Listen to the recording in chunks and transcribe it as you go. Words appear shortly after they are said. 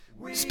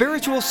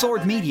Spiritual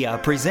Sword Media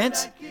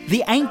presents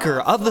The Anchor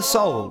of the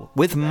Soul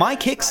with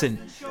Mike Hickson,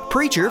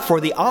 preacher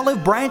for the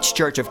Olive Branch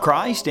Church of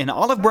Christ in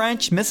Olive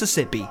Branch,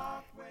 Mississippi.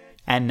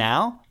 And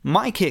now,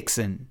 Mike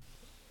Hickson.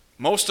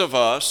 Most of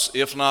us,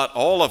 if not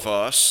all of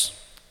us,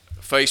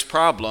 face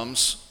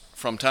problems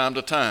from time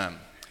to time.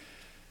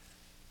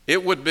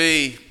 It would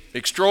be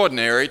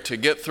extraordinary to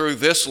get through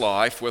this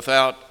life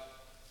without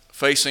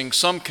facing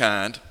some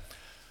kind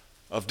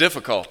of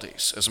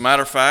difficulties. As a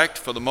matter of fact,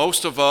 for the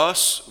most of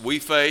us, we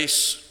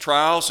face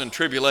trials and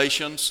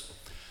tribulations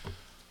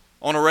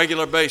on a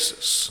regular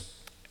basis.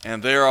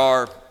 And there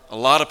are a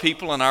lot of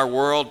people in our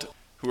world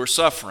who are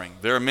suffering.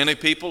 There are many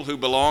people who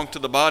belong to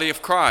the body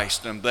of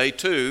Christ, and they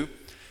too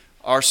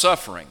are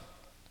suffering.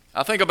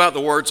 I think about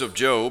the words of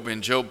Job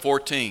in Job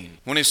 14,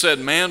 when he said,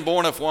 "Man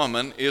born of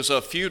woman is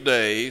of few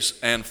days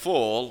and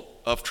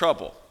full of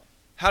trouble."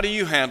 How do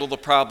you handle the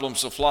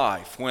problems of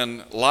life?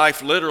 When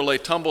life literally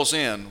tumbles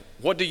in,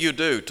 what do you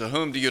do? To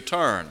whom do you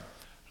turn?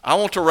 I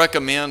want to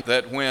recommend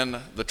that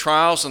when the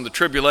trials and the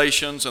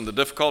tribulations and the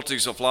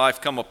difficulties of life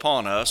come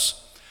upon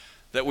us,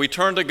 that we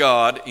turn to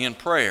God in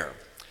prayer.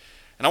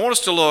 And I want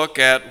us to look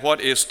at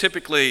what is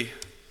typically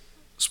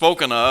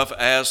spoken of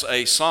as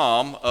a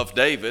Psalm of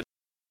David.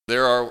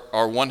 There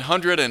are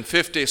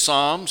 150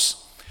 Psalms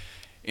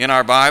in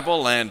our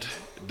Bible, and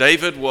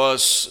David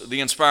was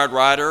the inspired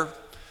writer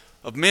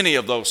of many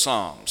of those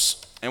Psalms.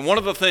 And one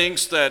of the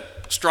things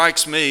that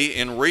strikes me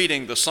in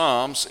reading the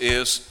Psalms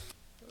is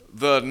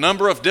the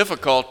number of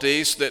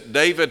difficulties that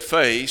David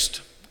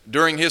faced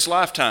during his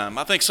lifetime.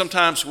 I think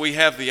sometimes we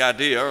have the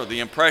idea or the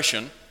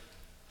impression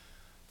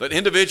that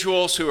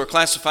individuals who are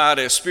classified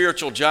as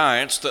spiritual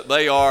giants, that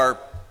they are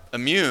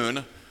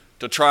immune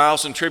to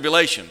trials and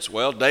tribulations.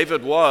 Well,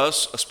 David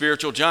was a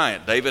spiritual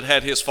giant. David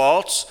had his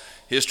faults,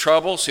 his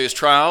troubles, his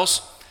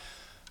trials,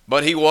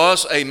 but he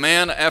was a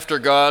man after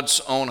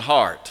God's own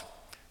heart.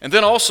 And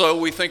then also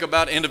we think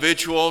about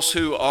individuals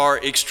who are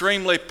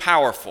extremely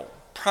powerful,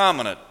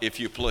 prominent, if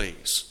you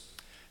please.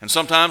 And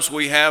sometimes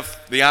we have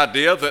the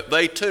idea that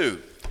they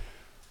too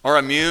are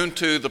immune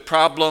to the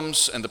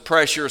problems and the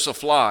pressures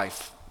of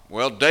life.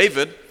 Well,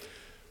 David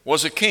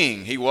was a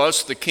king. He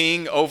was the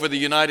king over the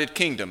United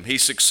Kingdom. He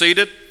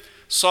succeeded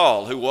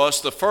Saul, who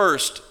was the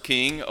first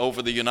king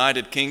over the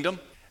United Kingdom.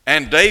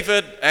 And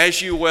David,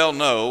 as you well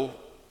know,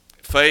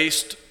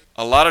 faced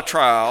a lot of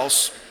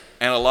trials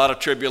and a lot of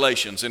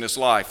tribulations in his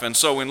life. And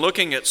so in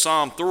looking at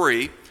Psalm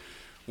 3,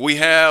 we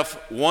have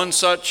one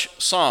such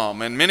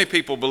psalm. And many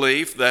people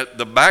believe that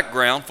the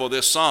background for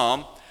this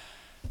psalm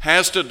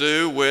has to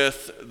do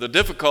with the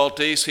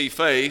difficulties he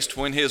faced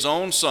when his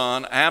own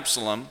son,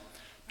 Absalom,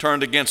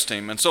 turned against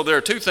him. And so there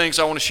are two things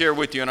I want to share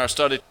with you in our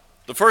study.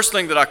 The first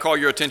thing that I call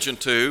your attention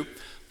to,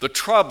 the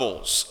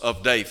troubles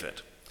of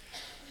David.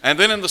 And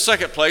then in the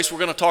second place, we're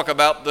going to talk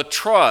about the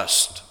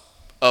trust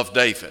of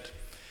David.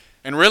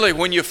 And really,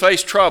 when you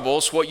face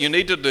troubles, what you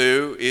need to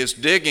do is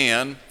dig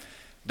in,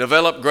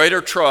 develop greater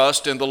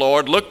trust in the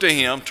Lord, look to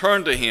Him,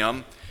 turn to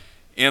Him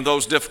in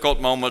those difficult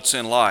moments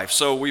in life.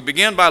 So we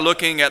begin by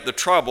looking at the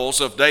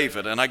troubles of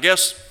David. And I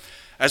guess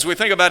as we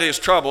think about his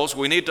troubles,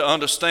 we need to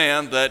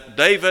understand that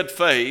David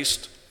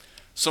faced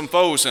some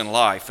foes in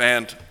life.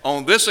 And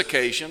on this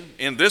occasion,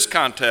 in this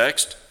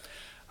context,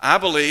 I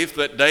believe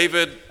that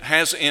David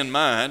has in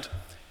mind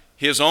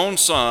his own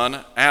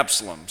son,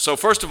 Absalom. So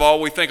first of all,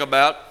 we think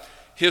about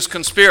his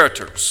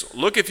conspirators.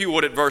 Look, if you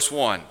would, at verse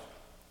 1.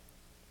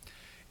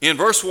 In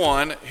verse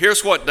 1,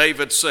 here's what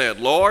David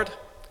said, "Lord,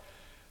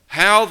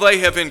 how they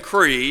have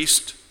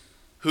increased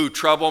who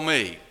trouble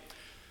me."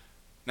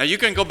 Now you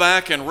can go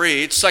back and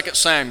read 2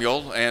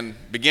 Samuel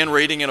and begin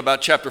reading in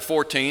about chapter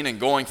 14 and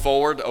going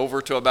forward over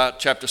to about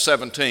chapter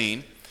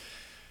 17.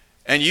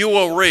 And you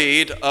will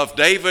read of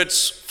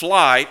David's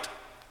flight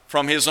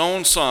from his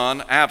own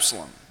son,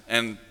 Absalom.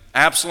 And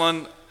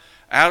Absalom,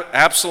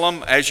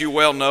 as you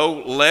well know,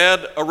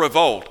 led a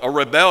revolt, a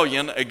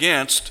rebellion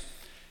against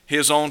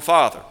his own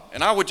father.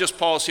 And I would just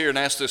pause here and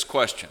ask this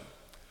question.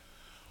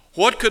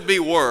 What could be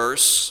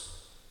worse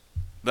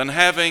than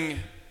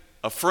having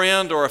a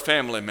friend or a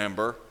family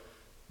member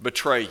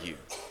betray you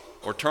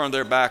or turn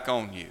their back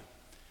on you?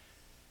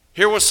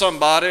 Here was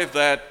somebody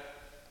that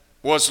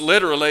was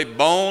literally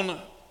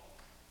bone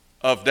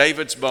of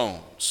David's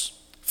bones,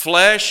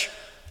 flesh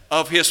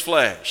of his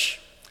flesh,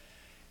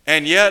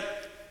 and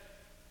yet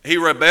he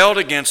rebelled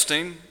against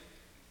him,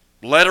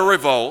 led a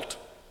revolt.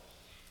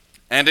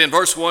 And in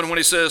verse 1, when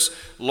he says,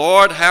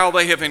 "Lord, how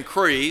they have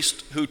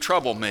increased who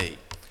trouble me."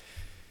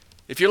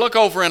 If you look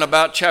over in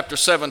about chapter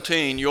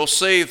 17, you'll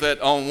see that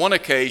on one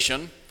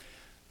occasion,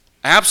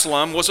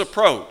 Absalom was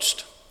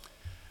approached.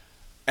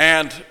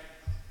 And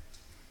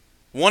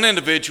one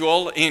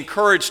individual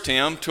encouraged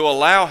him to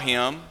allow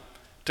him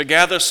to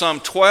gather some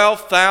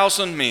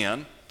 12,000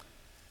 men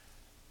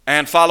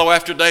and follow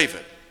after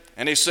David.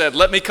 And he said,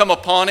 "Let me come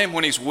upon him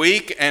when he's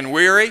weak and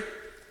weary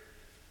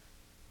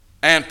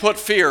and put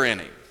fear in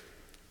him."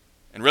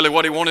 And really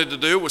what he wanted to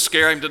do was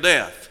scare him to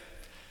death.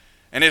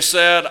 And he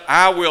said,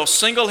 "I will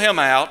single him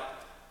out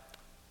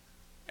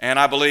and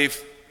I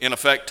believe, in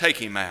effect, take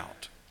him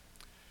out."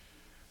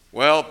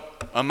 Well,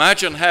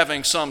 imagine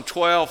having some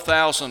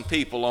 12,000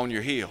 people on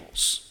your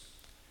heels.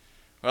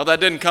 Well, that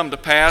didn't come to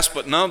pass,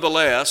 but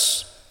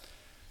nonetheless,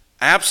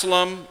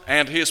 Absalom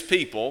and his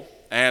people,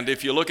 and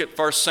if you look at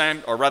 2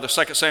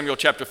 Samuel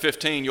chapter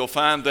 15, you'll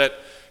find that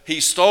he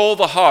stole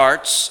the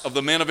hearts of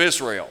the men of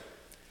Israel.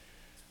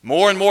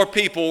 More and more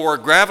people were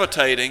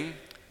gravitating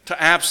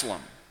to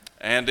Absalom.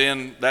 And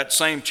in that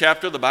same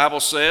chapter, the Bible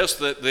says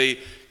that the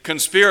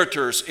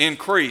conspirators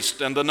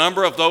increased, and the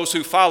number of those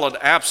who followed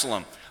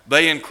Absalom,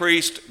 they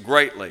increased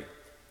greatly.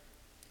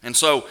 And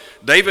so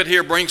David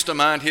here brings to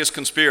mind his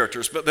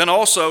conspirators. But then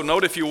also,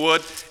 note if you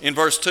would, in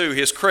verse 2,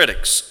 his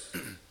critics.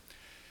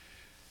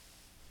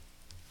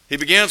 He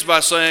begins by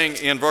saying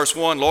in verse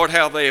 1, Lord,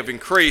 how they have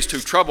increased who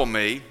trouble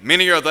me.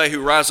 Many are they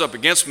who rise up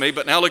against me.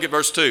 But now look at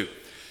verse 2.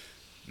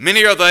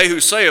 Many are they who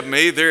say of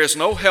me, there is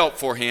no help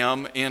for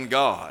him in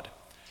God.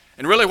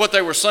 And really what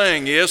they were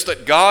saying is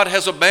that God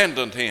has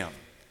abandoned him,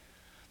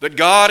 that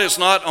God is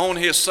not on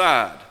his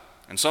side.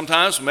 And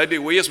sometimes maybe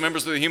we as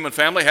members of the human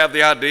family have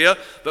the idea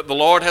that the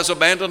Lord has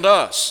abandoned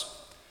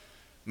us.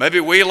 Maybe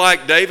we,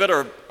 like David,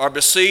 are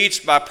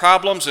besieged by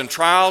problems and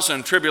trials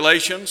and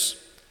tribulations.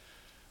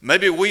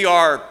 Maybe we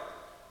are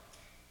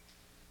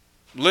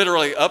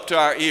literally up to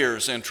our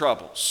ears in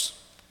troubles.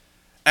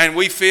 And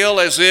we feel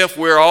as if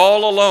we're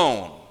all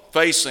alone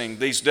facing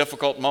these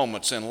difficult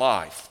moments in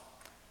life.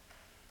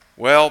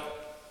 Well,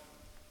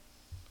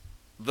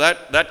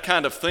 that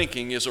kind of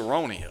thinking is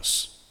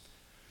erroneous.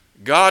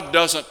 God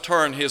doesn't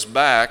turn his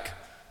back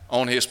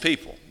on his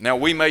people. Now,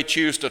 we may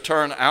choose to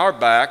turn our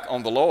back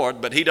on the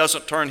Lord, but he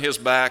doesn't turn his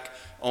back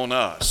on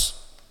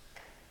us.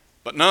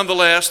 But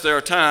nonetheless, there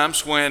are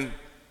times when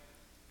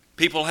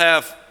people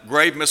have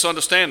grave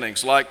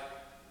misunderstandings, like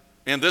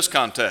in this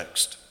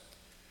context.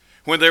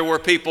 When there were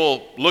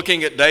people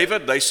looking at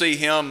David, they see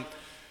him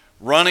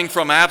running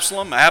from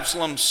Absalom.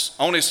 Absalom's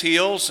on his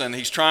heels, and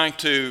he's trying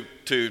to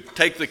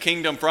take the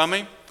kingdom from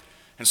him.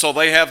 And so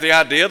they have the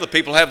idea, the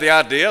people have the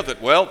idea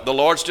that, well, the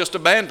Lord's just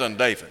abandoned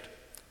David.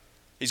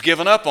 He's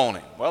given up on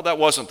him. Well, that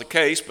wasn't the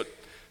case, but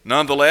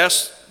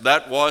nonetheless,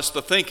 that was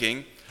the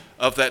thinking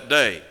of that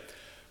day.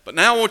 But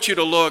now I want you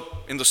to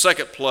look in the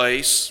second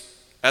place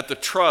at the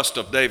trust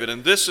of David.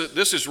 And this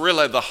is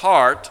really the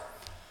heart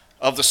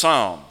of the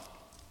psalm.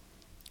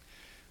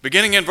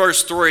 Beginning in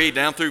verse 3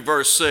 down through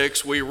verse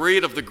 6, we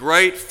read of the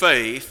great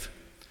faith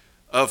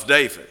of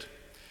David.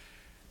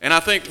 And I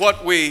think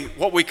what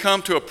we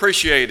come to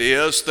appreciate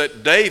is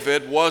that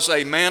David was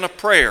a man of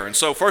prayer. And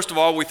so first of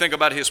all, we think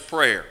about his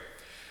prayer.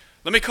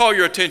 Let me call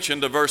your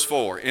attention to verse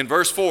 4. In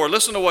verse 4,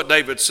 listen to what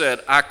David said.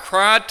 I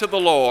cried to the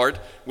Lord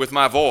with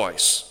my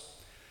voice,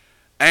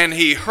 and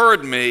he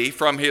heard me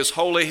from his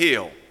holy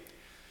hill.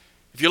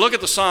 If you look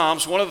at the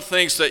Psalms, one of the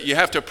things that you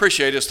have to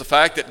appreciate is the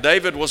fact that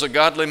David was a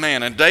godly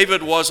man, and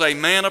David was a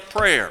man of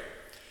prayer.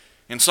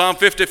 In Psalm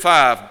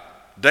 55,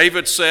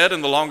 David said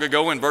in the long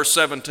ago in verse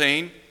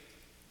 17,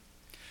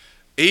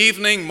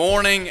 evening,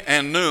 morning,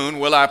 and noon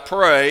will I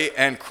pray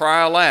and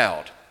cry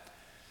aloud.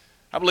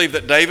 I believe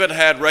that David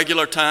had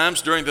regular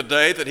times during the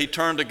day that he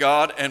turned to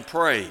God and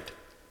prayed.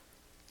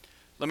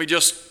 Let me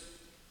just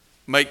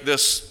make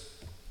this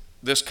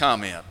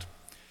comment.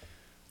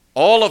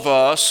 All of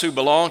us who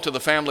belong to the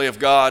family of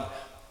God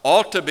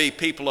ought to be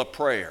people of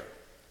prayer.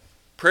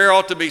 Prayer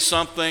ought to be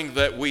something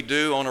that we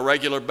do on a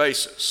regular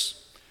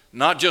basis,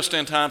 not just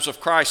in times of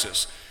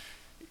crisis.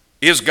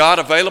 Is God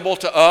available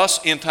to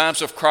us in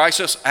times of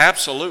crisis?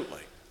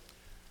 Absolutely.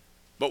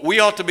 But we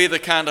ought to be the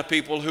kind of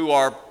people who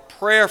are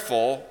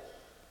prayerful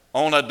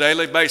on a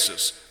daily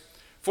basis.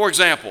 For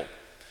example,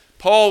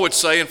 Paul would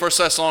say in 1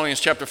 Thessalonians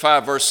chapter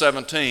 5, verse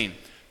 17,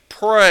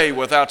 pray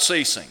without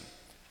ceasing.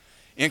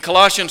 In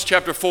Colossians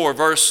chapter 4,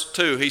 verse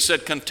 2, he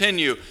said,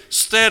 continue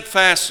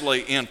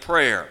steadfastly in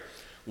prayer,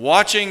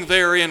 watching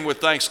therein with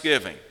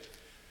thanksgiving.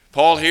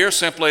 Paul here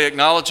simply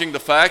acknowledging the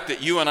fact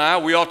that you and I,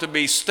 we ought to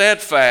be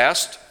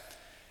steadfast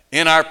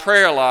in our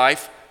prayer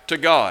life to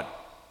God.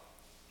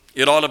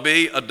 It ought to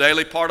be a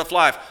daily part of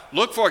life.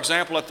 Look, for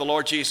example, at the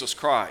Lord Jesus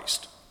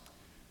Christ.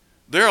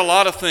 There are a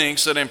lot of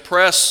things that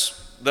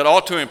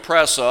ought to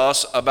impress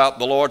us about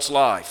the Lord's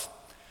life.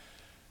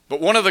 But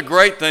one of the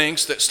great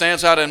things that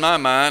stands out in my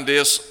mind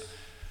is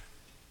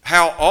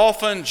how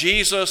often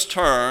Jesus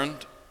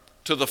turned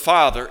to the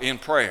Father in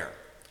prayer.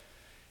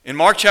 In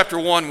Mark chapter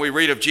 1, we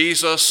read of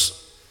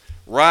Jesus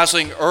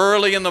rising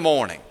early in the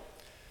morning.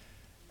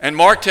 And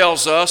Mark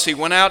tells us he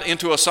went out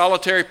into a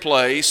solitary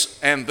place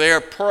and there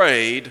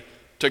prayed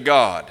to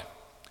God.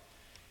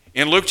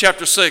 In Luke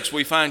chapter 6,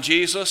 we find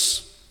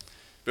Jesus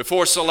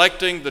before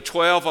selecting the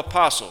 12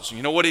 apostles.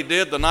 You know what he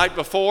did the night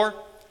before?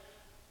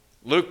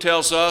 Luke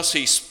tells us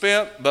he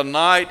spent the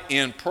night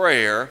in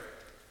prayer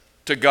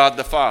to God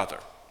the Father.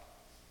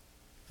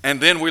 And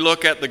then we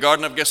look at the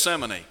Garden of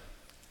Gethsemane.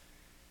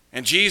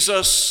 And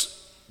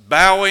Jesus,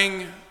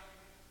 bowing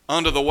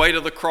under the weight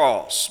of the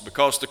cross,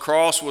 because the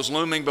cross was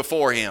looming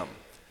before him,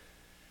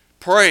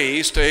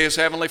 prays to his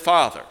heavenly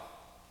Father.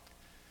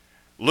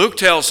 Luke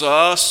tells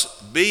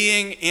us,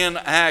 being in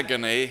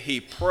agony,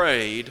 he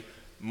prayed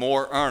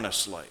more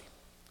earnestly.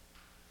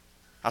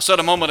 I said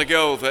a moment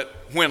ago that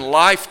when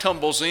life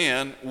tumbles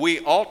in, we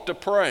ought to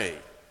pray.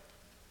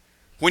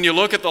 When you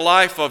look at the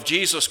life of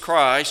Jesus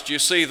Christ, you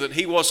see that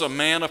he was a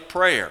man of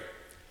prayer.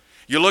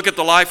 You look at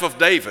the life of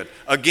David,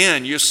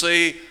 again, you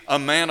see a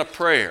man of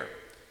prayer.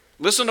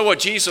 Listen to what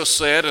Jesus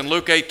said in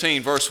Luke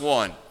 18, verse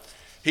 1.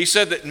 He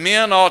said that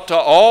men ought to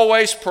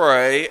always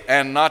pray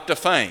and not to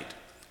faint.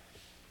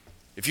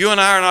 If you and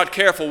I are not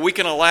careful, we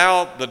can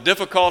allow the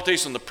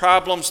difficulties and the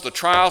problems, the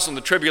trials and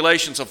the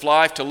tribulations of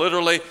life to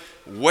literally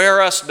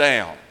wear us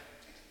down.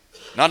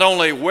 Not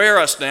only wear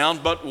us down,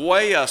 but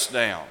weigh us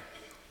down.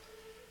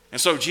 And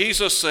so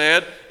Jesus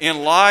said,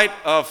 in light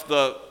of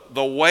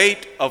the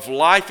weight of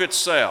life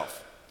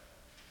itself,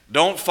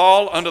 don't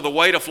fall under the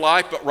weight of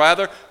life, but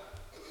rather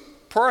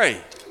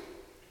pray.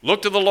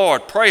 Look to the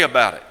Lord. Pray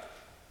about it.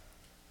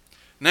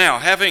 Now,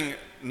 having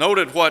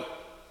noted what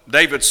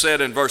David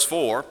said in verse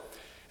 4,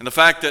 and the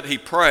fact that he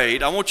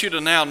prayed, I want you to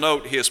now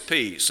note his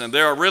peace. And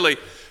there are really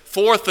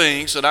 4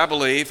 things that I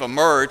believe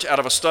emerge out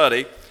of a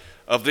study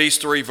of these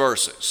 3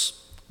 verses.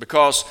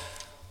 Because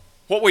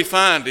what we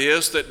find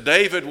is that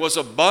David was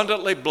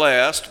abundantly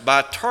blessed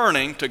by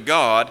turning to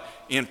God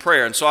in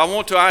prayer. And so I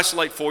want to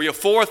isolate for you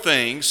 4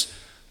 things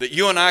that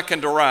you and I can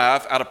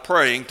derive out of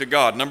praying to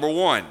God. Number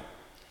 1,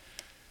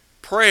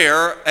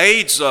 prayer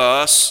aids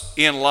us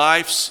in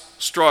life's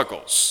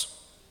struggles.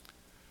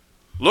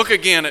 Look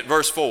again at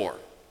verse 4.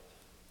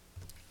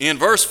 In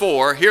verse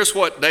 4, here's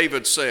what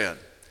David said.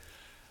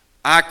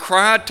 I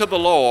cried to the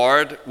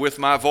Lord with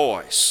my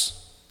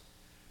voice,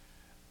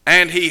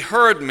 and he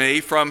heard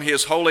me from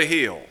his holy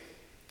hill.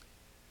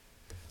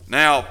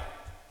 Now,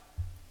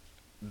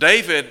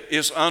 David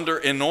is under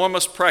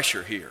enormous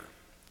pressure here.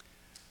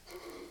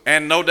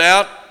 And no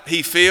doubt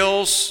he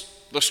feels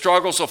the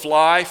struggles of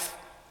life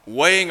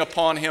weighing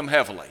upon him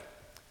heavily.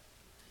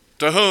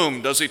 To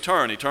whom does he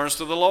turn? He turns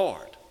to the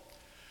Lord.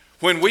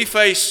 When we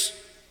face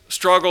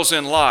struggles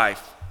in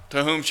life,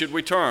 to whom should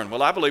we turn?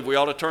 Well, I believe we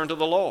ought to turn to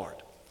the Lord.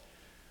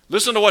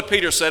 Listen to what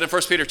Peter said in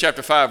 1 Peter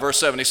chapter 5, verse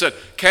 7. He said,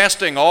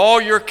 casting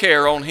all your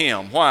care on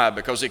him. Why?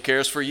 Because he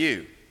cares for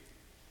you.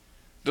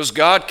 Does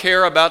God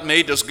care about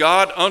me? Does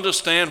God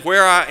understand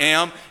where I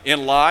am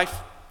in life?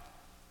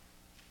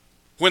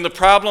 When the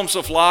problems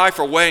of life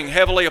are weighing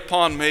heavily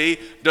upon me,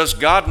 does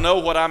God know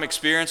what I'm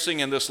experiencing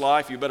in this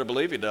life? You better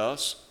believe he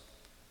does.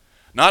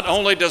 Not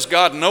only does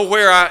God know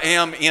where I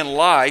am in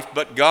life,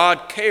 but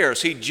God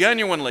cares. He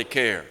genuinely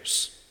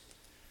cares.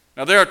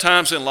 Now, there are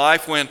times in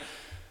life when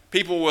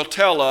people will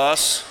tell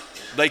us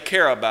they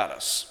care about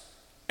us,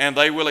 and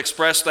they will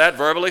express that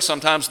verbally.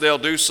 Sometimes they'll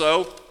do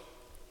so,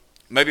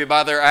 maybe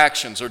by their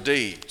actions or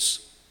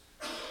deeds.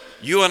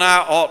 You and I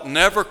ought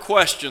never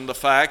question the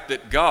fact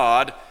that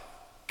God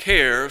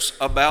cares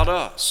about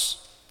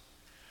us.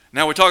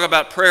 Now, we talk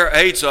about prayer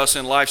aids us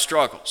in life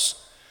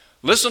struggles.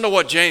 Listen to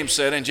what James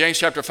said in James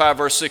chapter 5,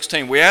 verse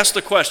 16. We ask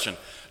the question,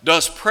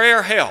 does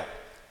prayer help?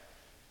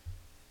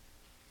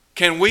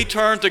 Can we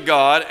turn to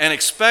God and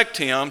expect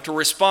him to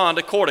respond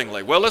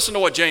accordingly? Well, listen to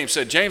what James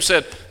said. James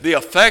said, the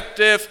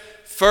effective,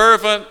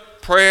 fervent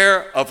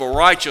prayer of a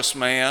righteous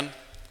man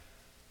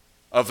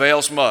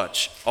avails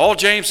much. All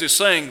James is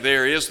saying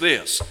there is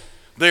this.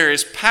 There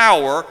is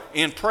power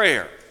in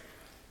prayer.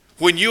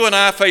 When you and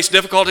I face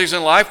difficulties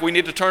in life, we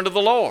need to turn to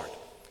the Lord.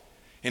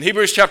 In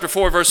Hebrews chapter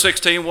 4, verse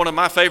 16, one of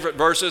my favorite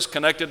verses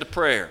connected to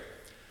prayer.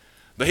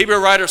 The Hebrew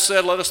writer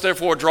said, let us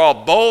therefore draw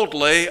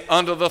boldly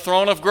unto the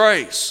throne of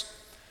grace,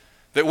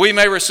 that we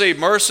may receive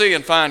mercy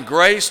and find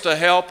grace to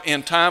help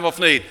in time of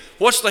need.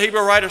 What's the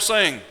Hebrew writer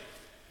saying?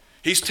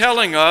 He's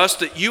telling us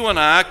that you and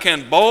I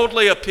can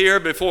boldly appear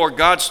before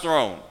God's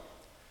throne.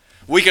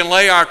 We can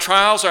lay our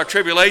trials, our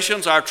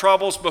tribulations, our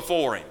troubles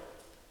before him.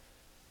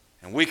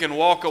 And we can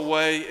walk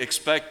away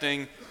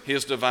expecting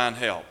his divine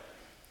help.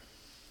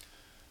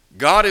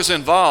 God is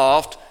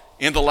involved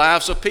in the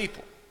lives of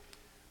people.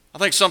 I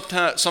think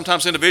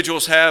sometimes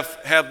individuals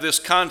have this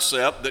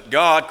concept that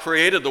God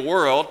created the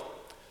world,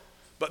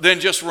 but then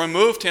just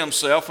removed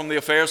himself from the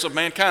affairs of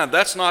mankind.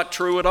 That's not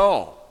true at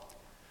all.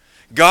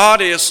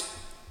 God is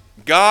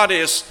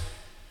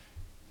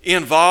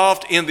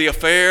involved in the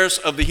affairs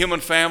of the human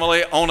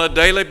family on a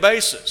daily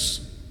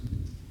basis.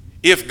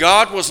 If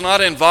God was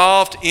not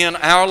involved in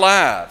our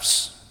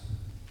lives,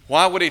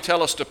 why would he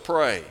tell us to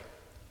pray?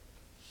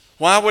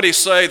 Why would he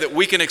say that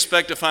we can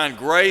expect to find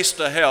grace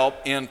to help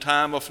in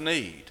time of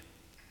need?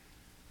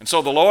 And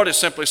so the Lord is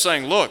simply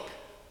saying, look,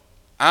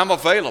 I'm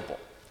available.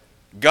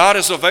 God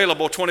is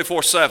available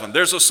 24/7.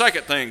 There's a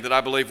second thing that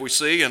I believe we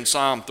see in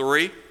Psalm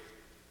 3.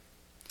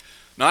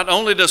 Not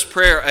only does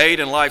prayer aid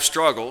in life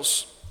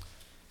struggles,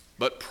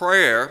 but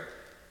prayer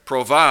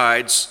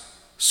provides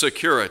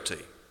security.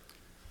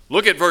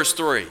 Look at verse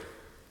 3.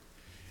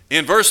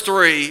 In verse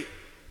 3,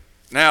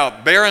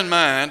 now bear in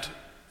mind,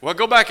 well,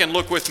 go back and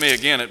look with me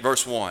again at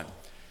verse 1.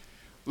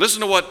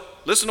 Listen to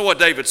what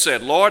David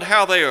said. Lord,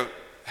 how they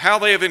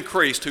have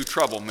increased who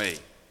trouble me.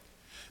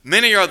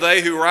 Many are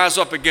they who rise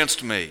up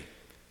against me.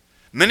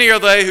 Many are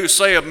they who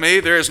say of me,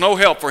 there is no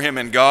help for him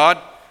in God.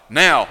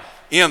 Now,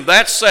 in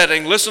that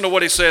setting, listen to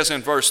what he says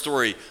in verse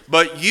 3.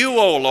 But you,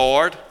 O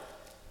Lord,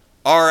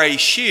 are a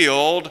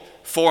shield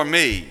for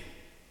me,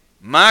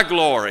 my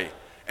glory,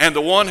 and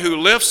the one who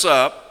lifts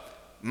up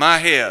my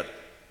head.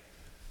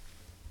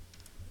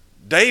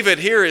 David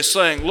here is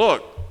saying,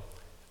 look,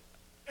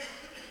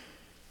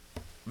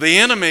 the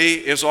enemy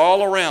is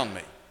all around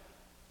me.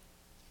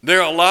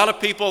 There are a lot of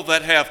people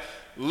that have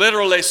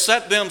literally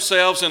set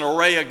themselves in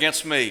array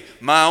against me.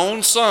 My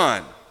own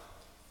son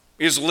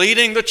is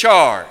leading the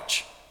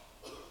charge.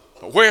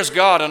 But where's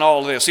God in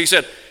all this? He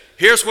said,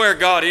 here's where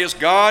God is.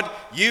 God,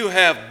 you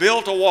have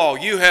built a wall.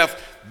 You have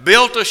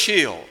built a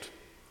shield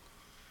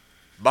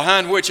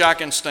behind which I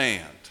can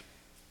stand.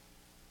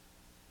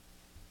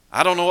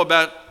 I don't know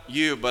about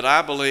you, but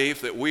I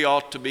believe that we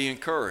ought to be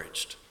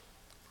encouraged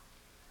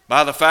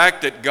by the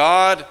fact that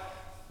God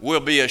will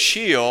be a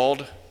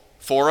shield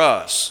for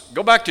us.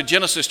 Go back to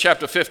Genesis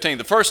chapter 15.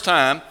 The first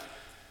time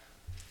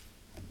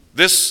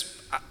this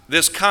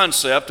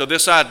concept or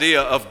this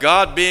idea of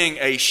God being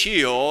a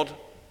shield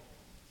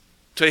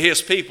to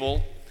his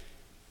people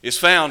is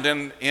found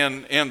in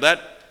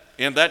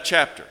that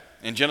chapter,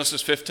 in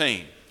Genesis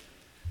 15.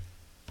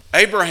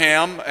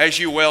 Abraham, as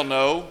you well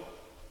know,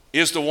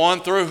 is the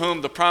one through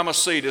whom the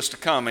promised seed is to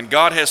come. And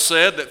God has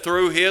said that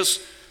through his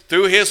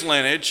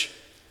lineage,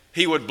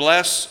 he would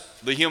bless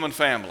the human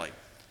family.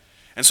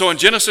 And so in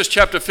Genesis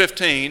chapter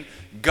 15,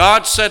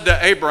 God said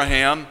to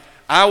Abraham,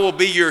 I will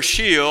be your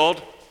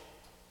shield,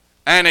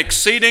 an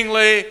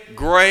exceedingly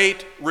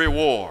great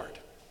reward.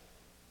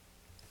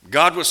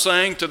 God was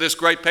saying to this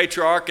great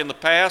patriarch in the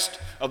past,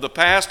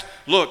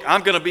 look,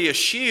 I'm going to be a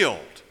shield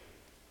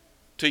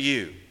to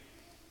you.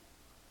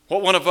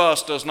 What one of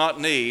us does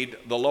not need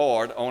the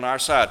Lord on our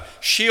side,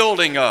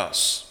 shielding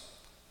us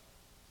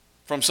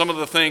from some of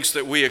the things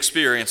that we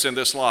experience in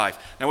this life.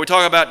 Now we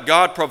talk about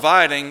God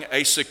providing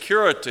a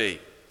security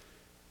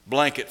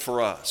blanket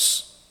for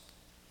us.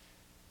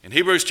 In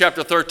Hebrews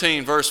chapter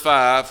 13, verse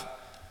 5,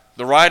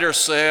 the writer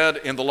said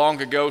in the long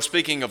ago,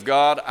 speaking of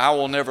God, I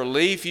will never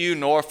leave you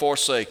nor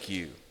forsake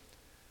you,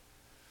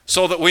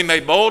 so that we may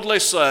boldly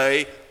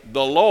say,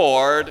 the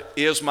Lord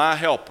is my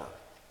helper.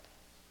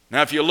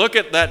 Now, if you look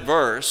at that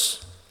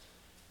verse,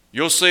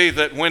 you'll see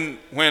that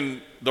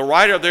when the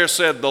writer there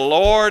said, the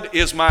Lord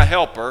is my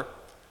helper,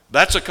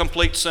 that's a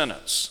complete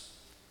sentence.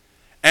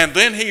 And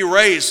then he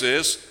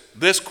raises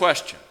this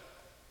question: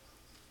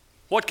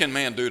 what can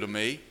man do to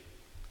me?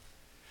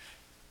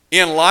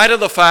 In light of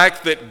the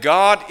fact that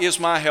God is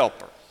my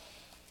helper,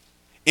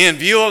 in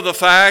view of the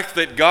fact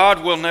that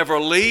God will never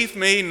leave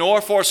me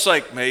nor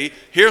forsake me,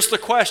 here's the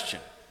question: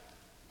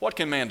 what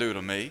can man do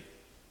to me?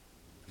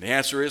 The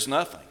answer is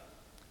nothing.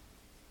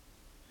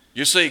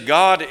 You see,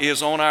 God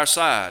is on our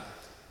side.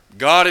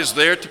 God is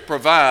there to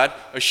provide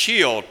a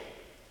shield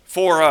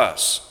for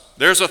us.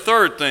 There's a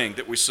third thing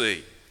that we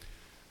see.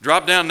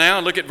 Drop down now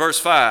and look at verse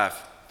 5.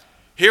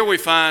 Here we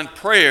find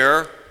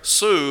prayer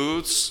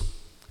soothes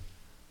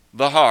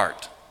the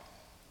heart.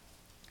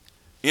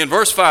 In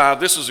verse 5,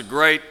 this is a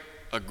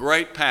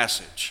great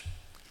passage.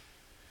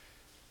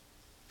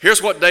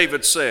 Here's what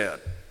David said: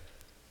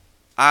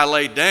 I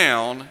lay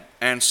down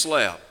and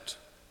slept.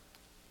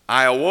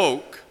 I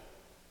awoke,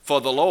 for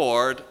the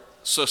Lord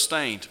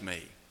sustained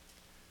me.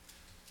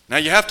 Now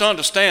you have to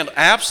understand,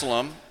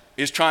 Absalom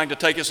is trying to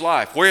take his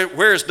life.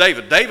 Where is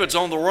David? David's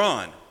on the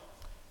run.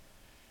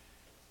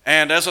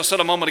 And as I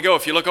said a moment ago,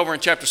 if you look over in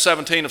chapter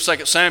 17 of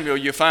 2 Samuel,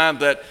 you find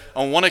that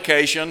on one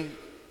occasion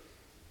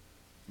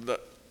the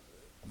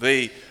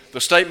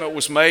statement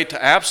was made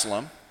to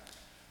Absalom,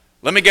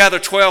 let me gather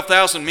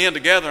 12,000 men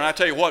together, and I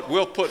tell you what,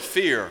 we'll put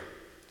fear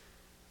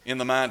in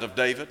the mind of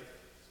David.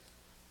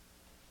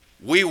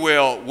 We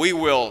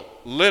will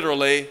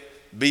literally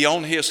be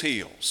on his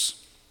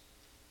heels.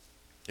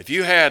 If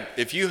you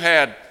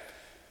had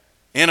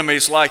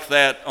enemies like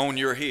that on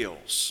your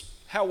heels,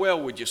 how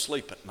well would you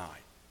sleep at night?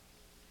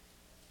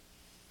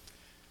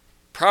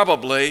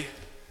 Probably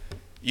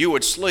you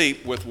would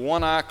sleep with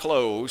one eye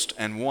closed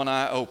and one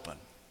eye open.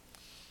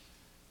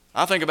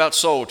 I think about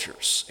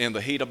soldiers in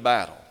the heat of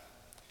battle.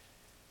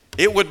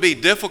 It would be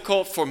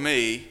difficult for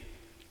me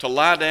to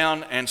lie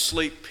down and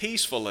sleep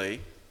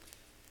peacefully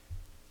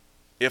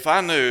if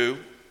I knew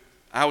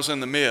I was in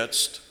the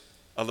midst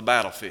of the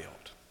battlefield.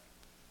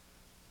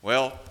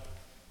 Well,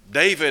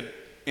 David,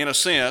 in a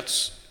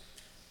sense,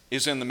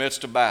 is in the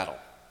midst of battle.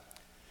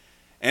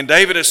 And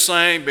David is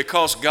saying,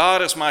 because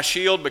God is my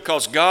shield,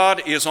 because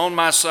God is on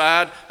my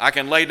side, I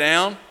can lay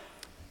down,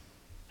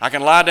 I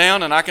can lie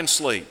down, and I can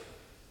sleep.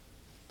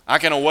 I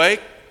can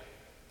awake,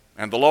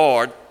 and the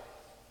Lord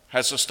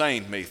has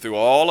sustained me through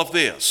all of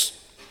this.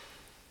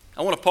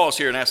 I want to pause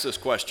here and ask this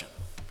question.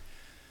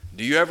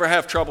 Do you ever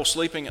have trouble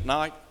sleeping at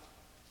night?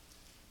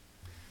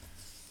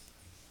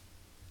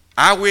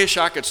 I wish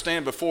I could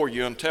stand before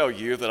you and tell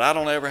you that I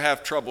don't ever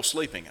have trouble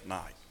sleeping at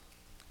night.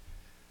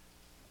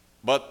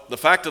 But the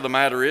fact of the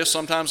matter is,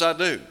 sometimes I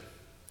do.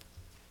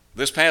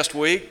 This past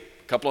week,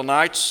 a couple of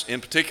nights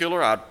in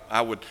particular,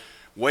 I would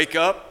wake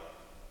up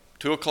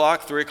 2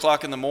 o'clock, 3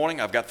 o'clock in the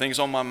morning. I've got things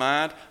on my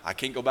mind. I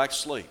can't go back to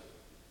sleep.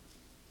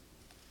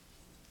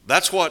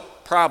 That's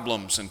what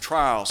problems and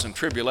trials and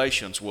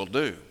tribulations will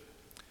do.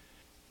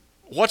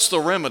 What's the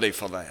remedy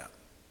for that?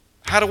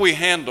 How do we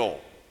handle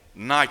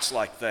nights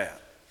like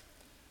that?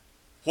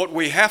 What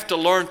we have to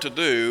learn to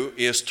do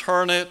is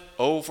turn it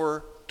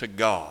over to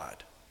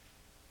God.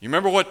 You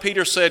remember what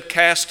Peter said,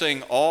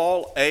 casting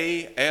all,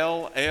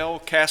 A-L-L,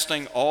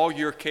 casting all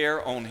your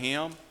care on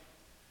Him,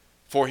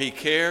 for He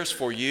cares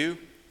for you?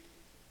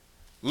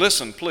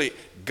 Listen, please,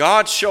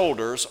 God's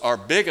shoulders are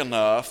big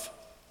enough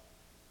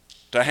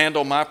to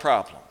handle my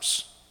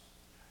problems.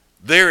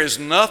 There is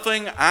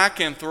nothing I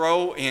can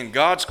throw in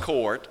God's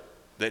court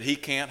that He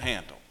can't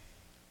handle.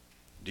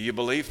 Do you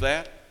believe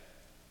that?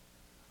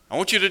 I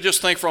want you to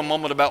just think for a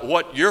moment about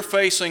what you're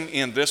facing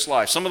in this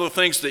life. Some of the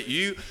things that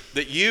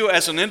you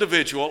as an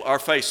individual are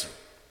facing.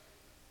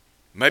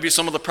 Maybe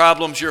some of the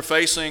problems you're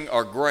facing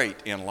are great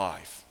in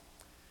life.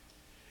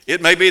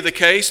 It may be the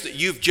case that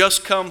you've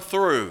just come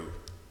through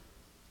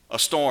a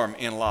storm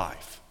in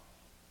life.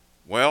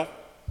 Well,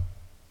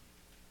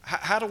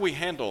 how do we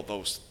handle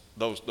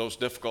those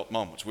difficult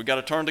moments? We've got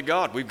to turn to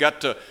God. We've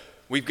got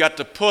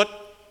to put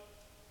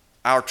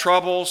our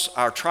troubles,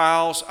 our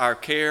trials, our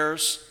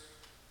cares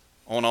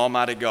on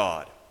Almighty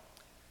God.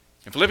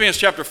 In Philippians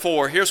chapter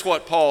 4, here's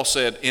what Paul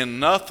said, "In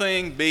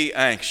nothing be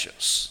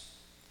anxious."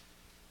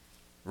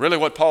 Really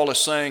what Paul is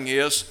saying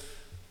is,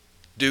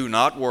 do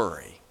not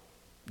worry.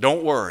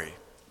 Don't worry.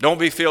 Don't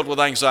be filled with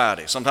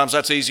anxiety. Sometimes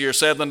that's easier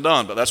said than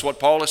done, but that's what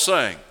Paul is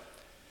saying.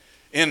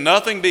 In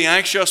nothing be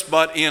anxious,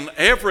 but in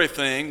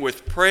everything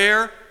with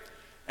prayer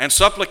and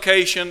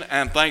supplication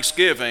and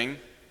thanksgiving,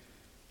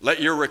 let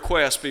your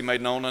requests be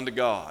made known unto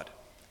God.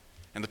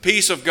 And the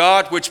peace of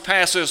God, which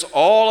passes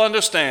all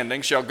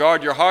understanding, shall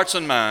guard your hearts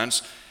and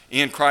minds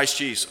in Christ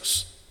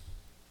Jesus.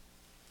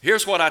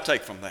 Here's what I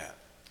take from that.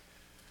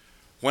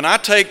 When I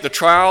take the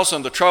trials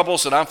and the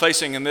troubles that I'm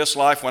facing in this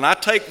life, when I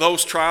take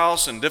those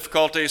trials and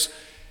difficulties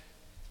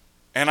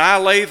and I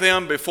lay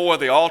them before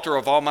the altar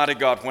of Almighty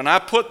God, when I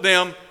put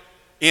them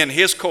in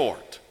His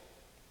court,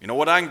 you know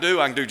what I can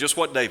do? I can do just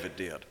what David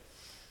did.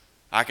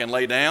 I can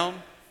lay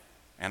down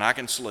and I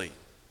can sleep.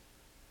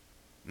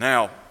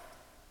 Now,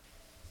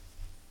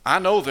 I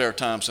know there are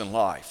times in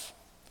life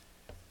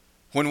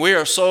when we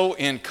are so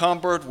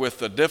encumbered with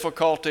the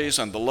difficulties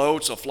and the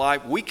loads of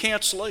life, we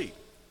can't sleep.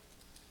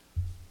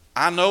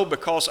 I know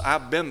because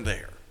I've been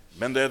there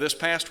this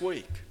past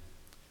week.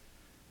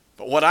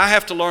 But what I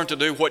have to learn to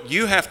do, what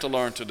you have to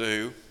learn to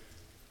do,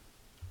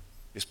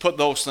 is put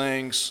those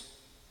things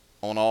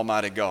on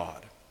Almighty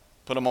God.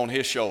 Put them on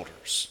His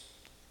shoulders.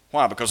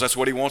 Why? Because that's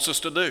what He wants us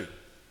to do.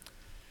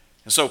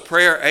 And so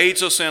prayer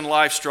aids us in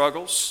life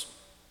struggles.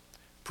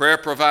 Prayer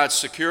provides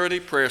security.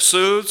 Prayer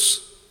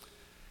soothes.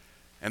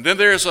 And then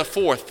there's a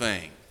fourth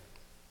thing.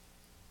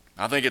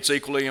 I think it's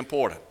equally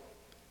important.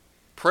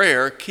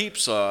 Prayer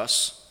keeps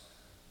us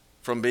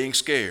from being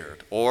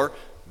scared or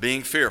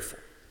being fearful.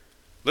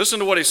 Listen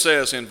to what he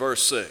says in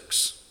verse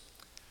 6.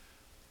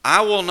 I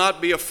will not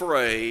be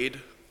afraid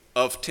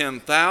of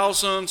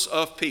 10,000s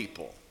of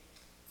people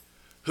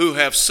who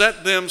have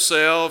set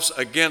themselves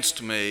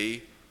against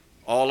me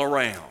all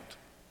around.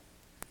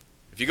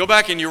 If you go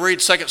back and you read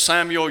 2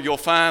 Samuel, you'll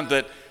find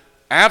that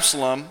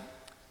Absalom,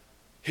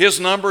 his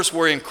numbers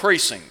were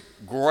increasing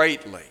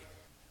greatly.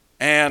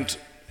 And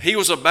he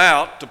was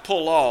about to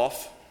pull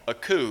off a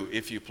coup,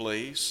 if you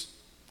please.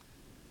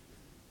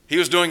 He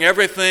was doing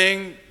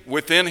everything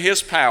within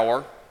his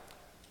power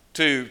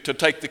to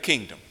take the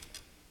kingdom.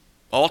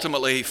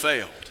 Ultimately, he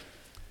failed.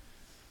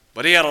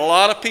 But he had a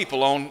lot of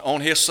people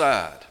on his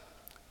side.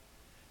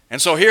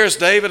 And so here's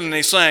David, and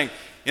he's saying,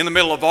 in the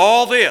middle of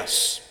all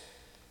this,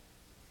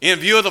 in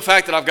view of the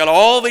fact that I've got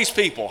all these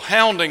people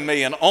hounding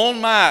me and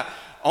on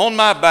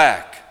my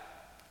back,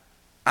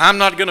 I'm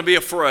not going to be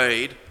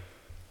afraid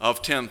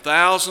of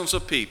 10,000s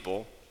of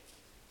people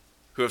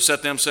who have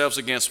set themselves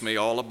against me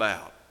all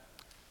about.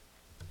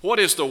 What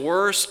is the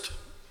worst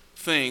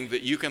thing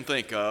that you can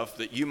think of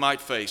that you might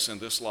face in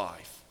this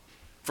life?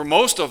 For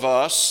most of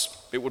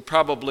us, it would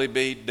probably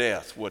be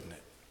death, wouldn't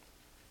it?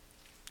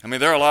 I mean,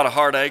 there are a lot of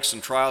heartaches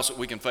and trials that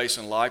we can face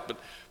in life, but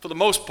for the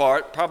most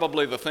part,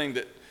 probably the thing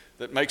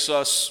that makes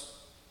us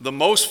the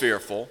most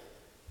fearful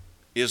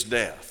is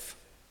death.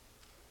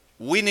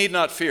 We need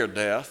not fear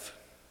death.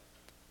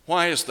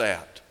 Why is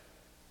that?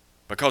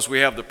 Because we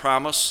have the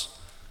promise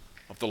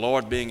of the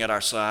Lord being at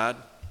our side.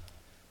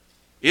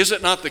 Is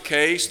it not the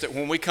case that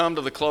when we come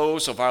to the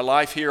close of our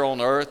life here on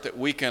earth that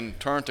we can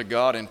turn to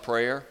God in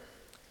prayer?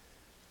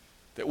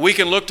 That we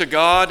can look to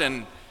God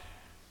and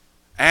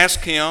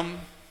ask Him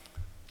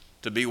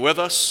to be with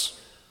us,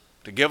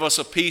 to give us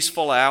a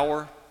peaceful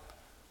hour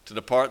to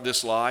depart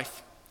this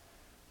life?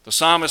 The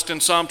psalmist in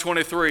Psalm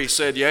 23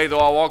 said, Yea, though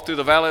I walk through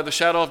the valley of the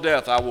shadow of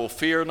death, I will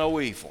fear no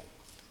evil,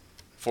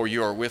 for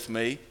you are with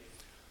me.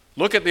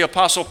 Look at the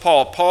Apostle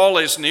Paul. Paul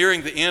is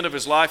nearing the end of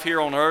his life here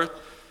on earth.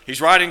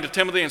 He's writing to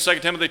Timothy in 2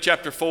 Timothy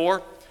chapter 4,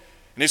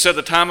 and he said,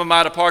 the time of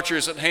my departure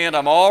is at hand.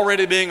 I'm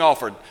already being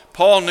offered.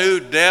 Paul knew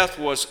death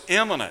was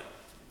imminent.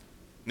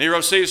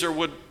 Nero Caesar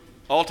would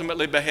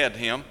ultimately behead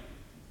him.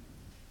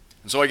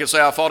 And so he could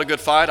say, I fought a good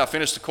fight, I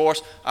finished the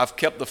course, I've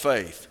kept the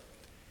faith.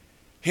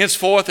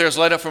 Henceforth there is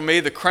laid up for me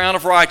the crown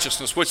of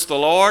righteousness, which the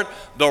Lord,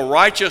 the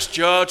righteous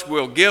judge,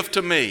 will give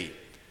to me,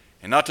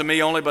 and not to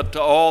me only, but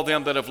to all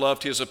them that have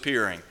loved his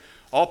appearing.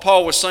 All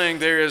Paul was saying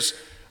there is,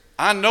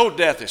 I know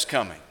death is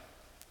coming.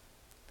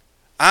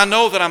 I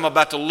know that I'm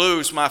about to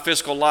lose my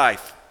physical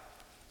life.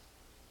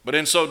 But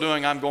in so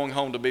doing, I'm going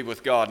home to be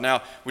with God.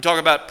 Now, we talk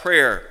about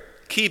prayer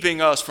keeping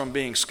us from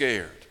being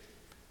scared.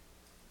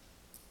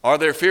 Are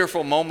there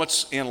fearful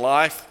moments in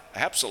life?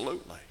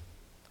 Absolutely.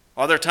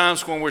 Are there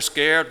times when we're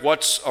scared?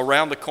 What's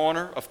around the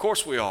corner? Of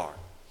course we are.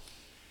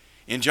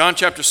 In John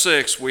chapter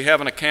 6, we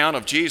have an account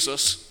of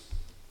Jesus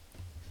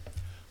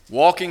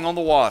walking on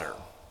the water.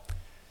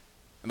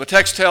 And the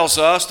text tells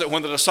us that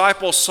when the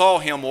disciples saw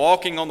him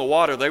walking on the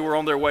water, they were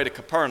on their way to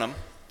Capernaum,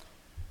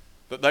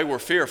 but they were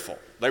fearful.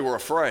 They were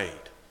afraid.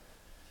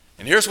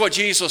 And here's what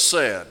Jesus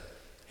said.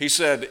 He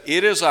said,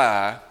 "It is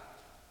I,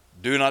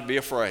 do not be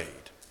afraid."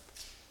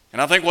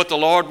 And I think what the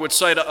Lord would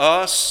say to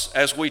us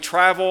as we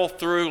travel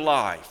through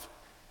life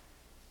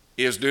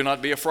is do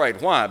not be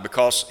afraid. Why?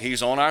 Because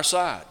he's on our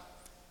side.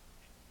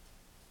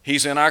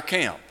 He's in our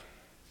camp.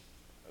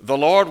 The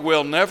Lord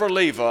will never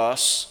leave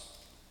us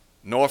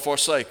nor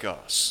forsake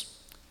us.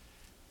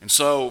 And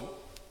so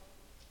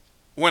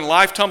when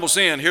life tumbles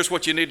in, here's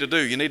what you need to do.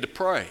 You need to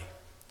pray.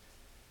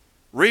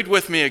 Read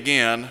with me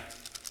again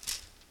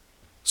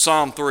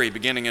Psalm 3,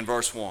 beginning in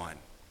verse 1.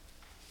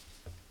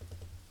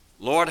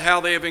 Lord, how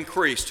they have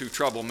increased who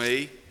trouble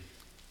me.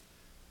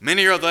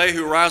 Many are they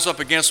who rise up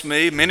against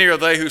me. Many are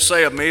they who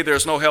say of me, there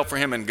is no help for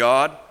him in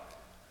God.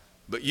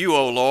 But you,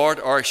 O Lord,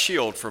 are a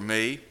shield for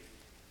me,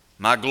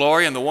 my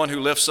glory and the one who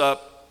lifts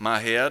up my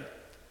head.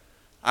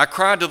 I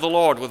cried to the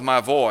Lord with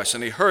my voice,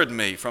 and he heard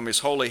me from his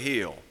holy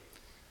hill.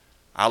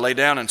 I lay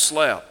down and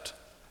slept.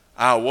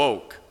 I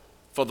awoke,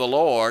 for the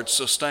Lord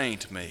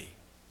sustained me.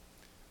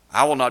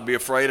 I will not be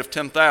afraid of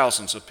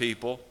 10,000s of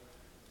people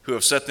who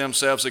have set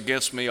themselves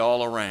against me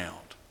all around.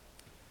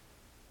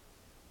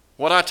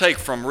 What I take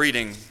from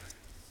reading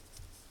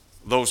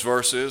those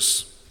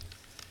verses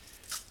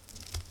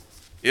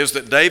is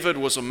that David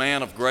was a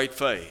man of great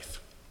faith.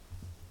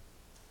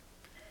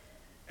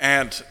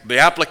 And the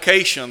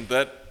application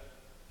that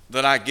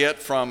I get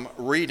from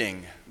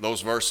reading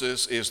those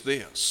verses is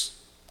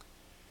this.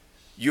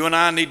 You and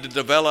I need to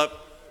develop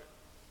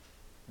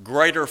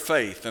greater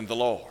faith in the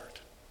Lord,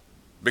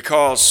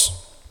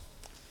 because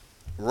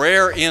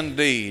rare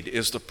indeed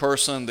is the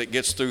person that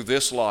gets through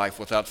this life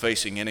without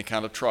facing any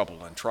kind of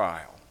trouble and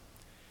trial.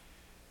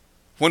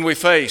 When we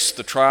face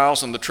the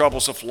trials and the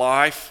troubles of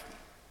life,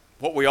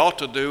 what we ought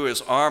to do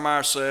is arm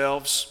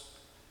ourselves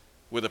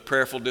with a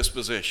prayerful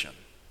disposition.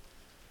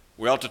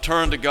 We ought to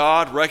turn to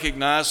God,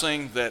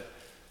 recognizing that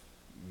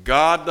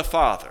God the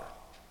Father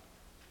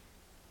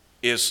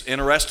is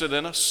interested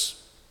in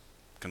us,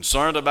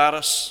 concerned about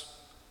us.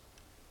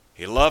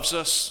 He loves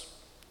us.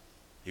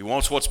 He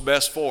wants what's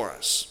best for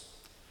us.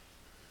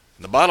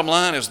 And the bottom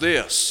line is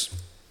this: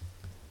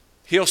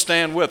 He'll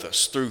stand with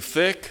us through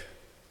thick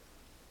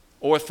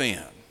or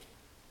thin.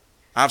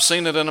 I've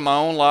seen it in my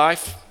own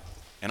life,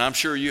 and I'm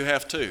sure you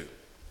have too.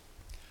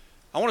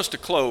 I want us to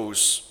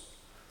close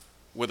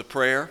with a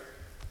prayer.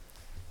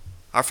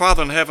 Our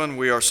Father in heaven,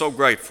 we are so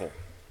grateful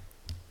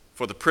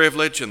for the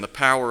privilege and the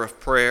power of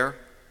prayer.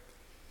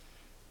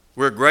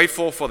 We're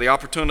grateful for the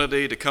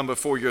opportunity to come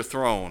before your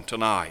throne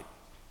tonight,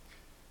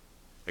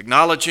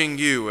 acknowledging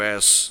you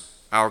as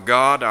our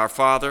God, our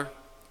Father.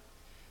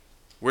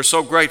 We're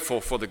so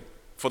grateful for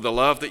the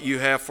love that you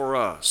have for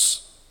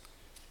us,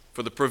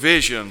 for the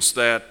provisions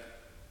that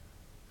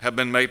have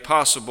been made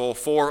possible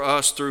for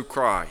us through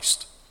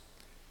Christ.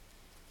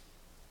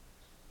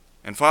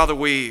 And Father,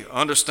 we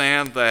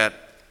understand that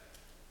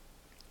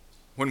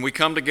when we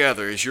come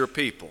together as your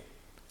people,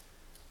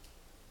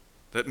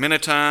 that many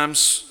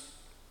times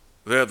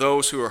there are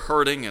those who are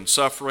hurting and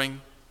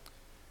suffering.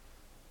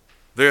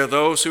 There are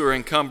those who are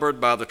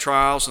encumbered by the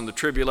trials and the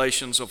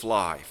tribulations of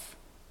life.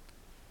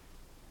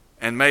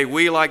 And may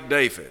we, like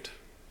David,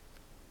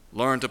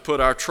 learn to put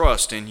our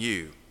trust in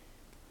you.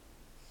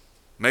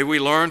 May we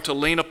learn to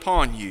lean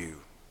upon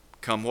you,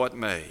 come what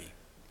may.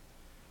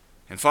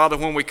 And Father,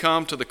 when we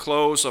come to the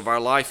close of our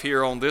life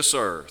here on this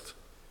earth,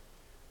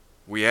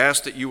 we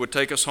ask that you would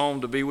take us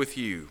home to be with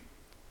you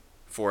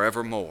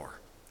forevermore.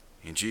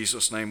 In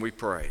Jesus' name we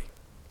pray.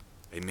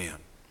 Amen.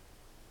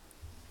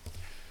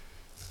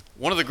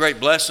 One of the great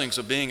blessings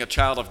of being a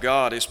child of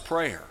God is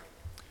prayer.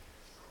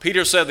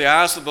 Peter said, the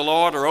eyes of the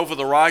Lord are over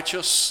the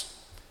righteous,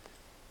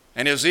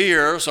 and his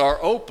ears are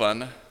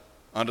open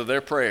unto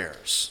their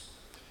prayers.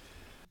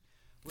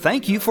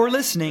 Thank you for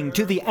listening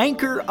to the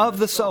Anchor of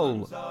the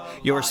Soul.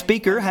 Your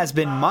speaker has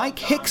been Mike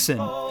Hickson,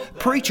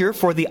 preacher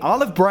for the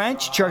Olive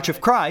Branch Church of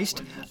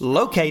Christ,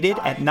 located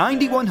at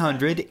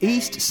 9100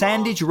 East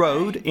Sandage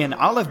Road in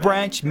Olive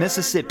Branch,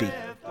 Mississippi.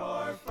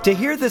 To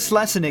hear this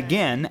lesson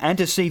again and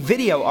to see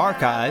video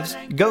archives,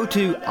 go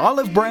to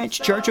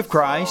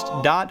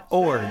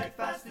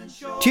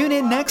olivebranchchurchofchrist.org. Tune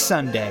in next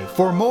Sunday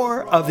for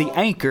more of the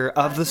Anchor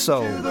of the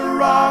Soul. The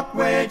rock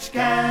which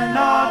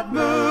cannot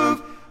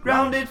move,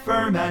 grounded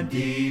firm and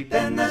deep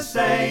in the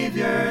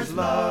Savior's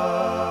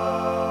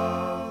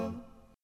love.